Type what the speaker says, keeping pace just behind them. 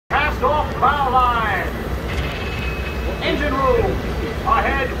bow line. Engine room,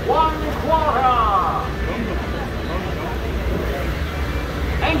 ahead 1/4.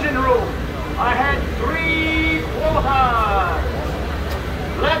 Engine room, ahead 3/4.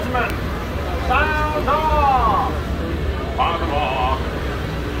 Leadsman, sound off. On the mark.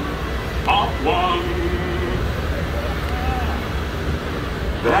 Off one.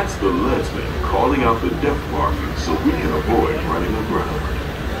 That's the leadsman calling out the depth marking so we can avoid running aground.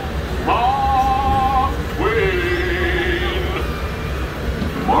 Mark Twain.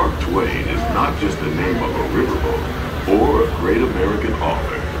 Mark Twain is not just the name of a riverboat or a great American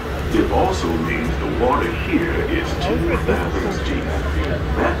author. It also means the water here is 2 fathoms deep.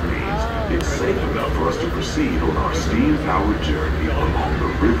 That means it's safe enough for us to proceed on our steam-powered journey along the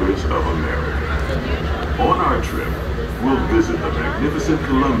rivers of America. On our trip, we'll visit the magnificent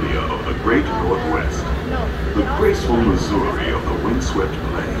Columbia of the Great Northwest, the graceful Missouri of the windswept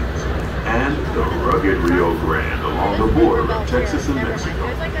plains, and the rugged Rio Grande along the border of Texas and Mexico.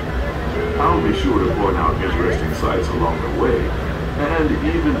 I'll be sure to point out interesting sights along the way, and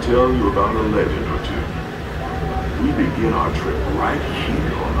even tell you about a legend or two. We begin our trip right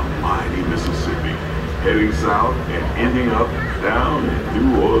here on the mighty Mississippi, heading south and ending up down in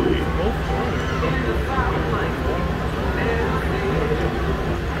New Orleans.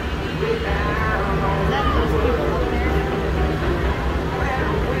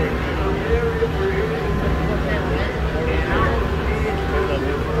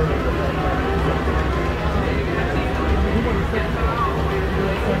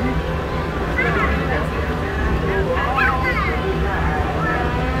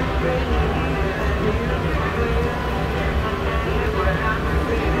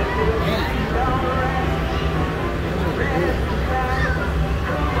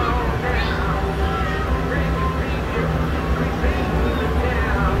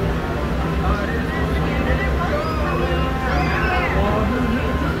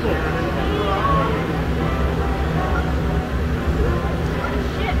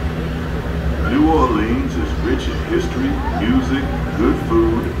 New Orleans is rich in history, music, good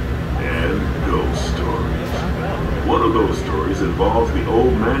food, and ghost stories. One of those stories involves the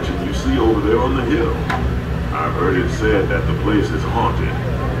old mansion you see over there on the hill. I've heard it said that the place is haunted,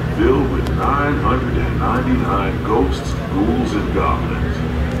 filled with 999 ghosts, ghouls, and goblins.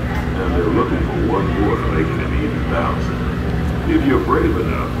 And they're looking for one more to make it an even thousand. If you're brave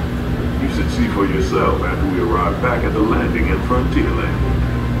enough, you should see for yourself after we arrive back at the landing in Frontierland.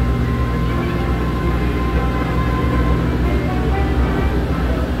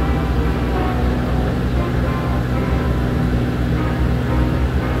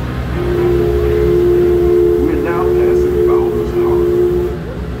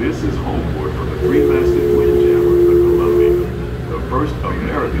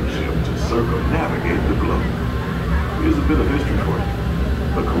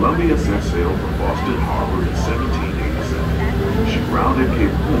 Set sail from Boston Harbor in 1787. She rounded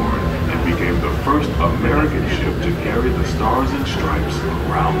Cape Horn and became the first American ship to carry the Stars and Stripes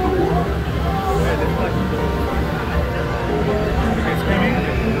around the world.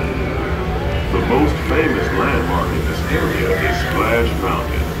 The most famous landmark in this area is Splash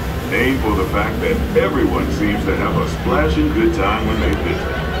Mountain, named for the fact that everyone seems to have a splashing good time when they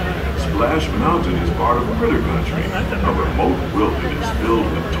visit. Splash Mountain is part of Critter Country, a remote wilderness filled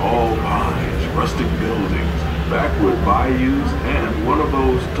with tall pines, rustic buildings, backward bayous, and one of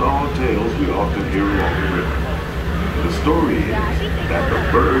those tall tales we often hear along the river. The story is that the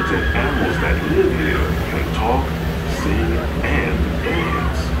birds and animals that live here can talk, sing, and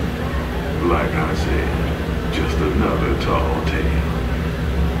dance. Like I said, just another tall tale.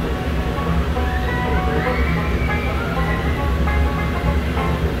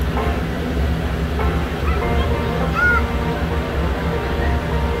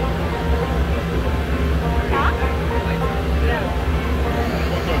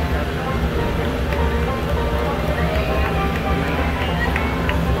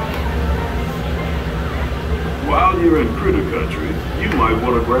 While you're in Critter Country, you might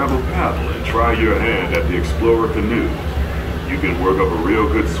want to grab a paddle and try your hand at the Explorer canoe. You can work up a real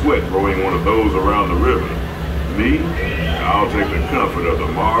good sweat rowing one of those around the river. Me, I'll take the comfort of the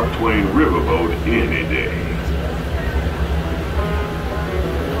Mark Twain riverboat any day.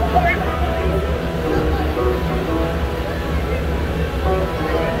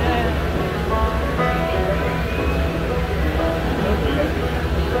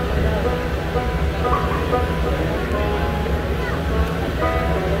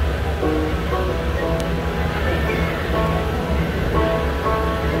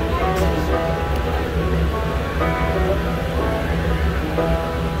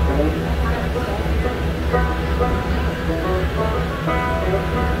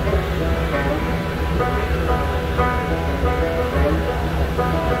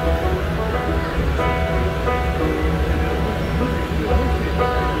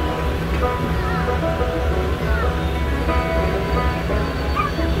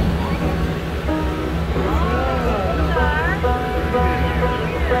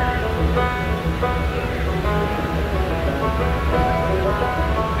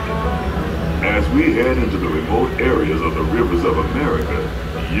 As we head into the remote areas of the rivers of America,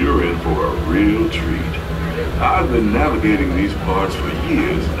 you're in for a real treat. I've been navigating these parts for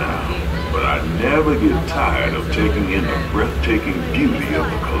years now, but I never get tired of taking in the breathtaking beauty of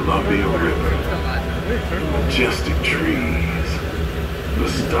the Columbia River. Majestic trees, the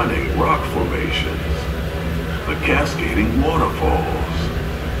stunning rock formations, the cascading waterfalls,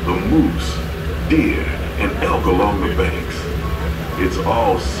 the moose, deer, and elk along the banks. It's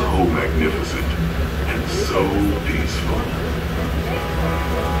all so magnificent and so peaceful.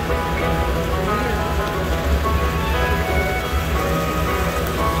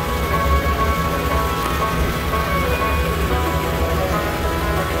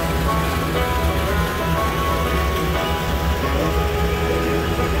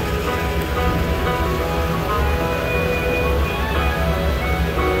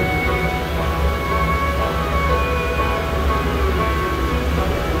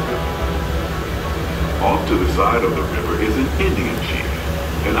 Off to the side of the river is an Indian chief,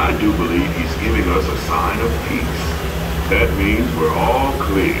 and I do believe he's giving us a sign of peace. That means we're all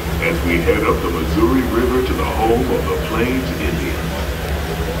clear as we head up the Missouri River to the home of the Plains Indians.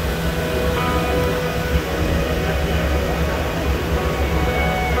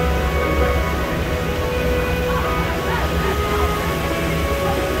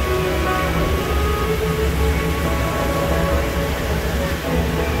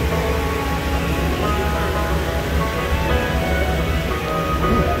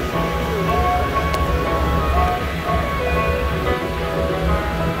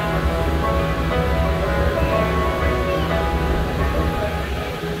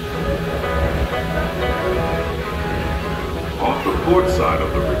 Port side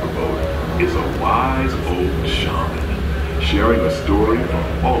of the riverboat is a wise old shaman, sharing a story for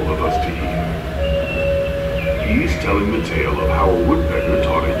all of us to hear. He's telling the tale of how a woodpecker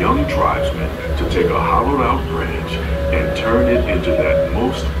taught a young tribesman to take a hollowed-out branch and turn it into that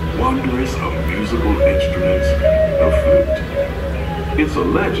most wondrous of musical instruments, the flute. It's a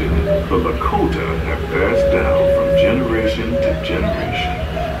legend the Lakota have passed down from generation to generation.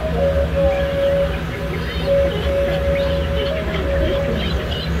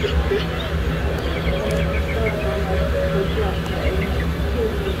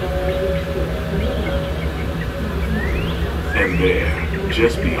 And there,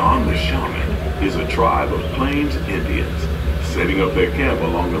 just beyond the shaman, is a tribe of Plains Indians setting up their camp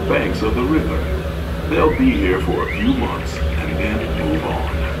along the banks of the river. They'll be here for a few months and then move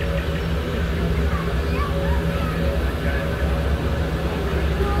on.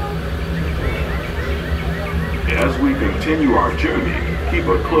 As we continue our journey, keep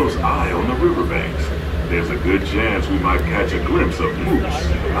a close eye on the riverbanks. There's a good chance we might catch a glimpse of moose,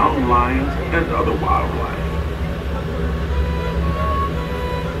 mountain lions, and other wildlife.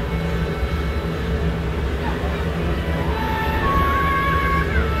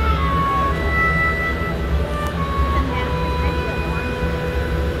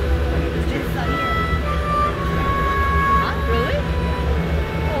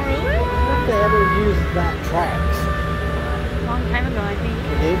 That tracks. A long time ago, I think.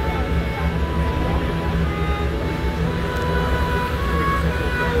 It did?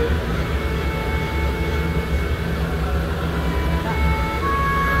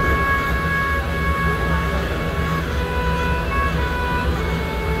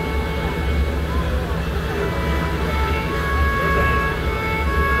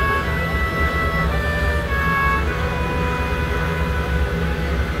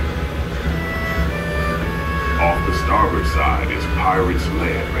 Starboard side is Pirate's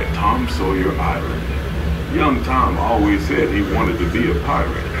Lair at Tom Sawyer Island. Young Tom always said he wanted to be a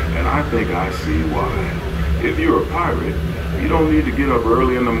pirate, and I think I see why. If you're a pirate, you don't need to get up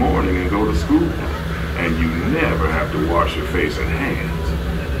early in the morning and go to school, and you never have to wash your face and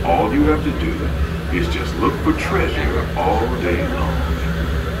hands. All you have to do is just look for treasure all day long.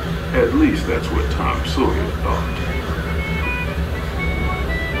 At least that's what Tom Sawyer thought.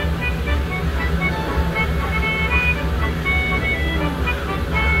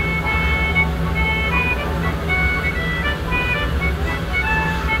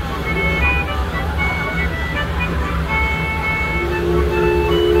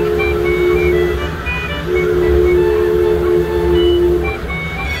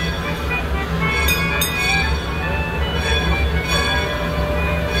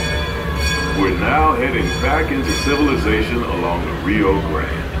 Heading back into civilization along the Rio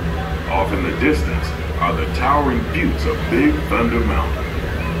Grande. Off in the distance are the towering buttes of Big Thunder Mountain.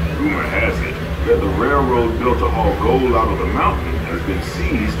 Rumor has it that the railroad built to haul gold out of the mountain has been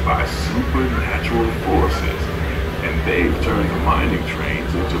seized by supernatural forces, and they've turned the mining trains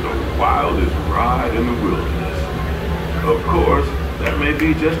into the wildest ride in the wilderness. Of course, that may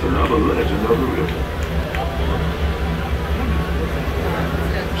be just another legend of the river.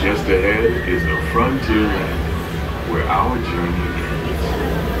 Just ahead is the frontier landing, where our journey ends.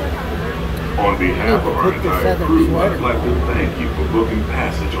 On behalf of our entire crew, I'd like to thank you for booking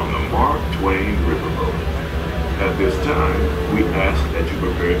passage on the Mark Twain riverboat. At this time, we ask that you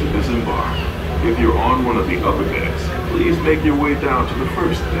prepare to disembark. If you're on one of the upper decks, please make your way down to the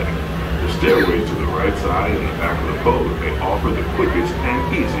first deck. The stairways to the right side and the back of the boat may offer the quickest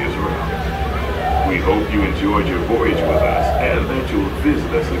and easiest route. We hope you enjoyed your voyage with us and that you'll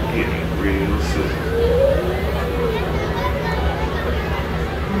visit us again real soon.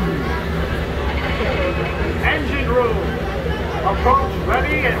 Engine room. Approach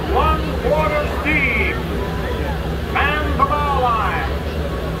ready at 1/4 steam. Man the bow line.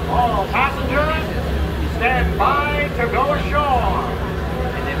 All passengers, stand by to go ashore.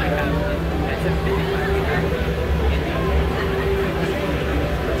 And then I have, that's a 55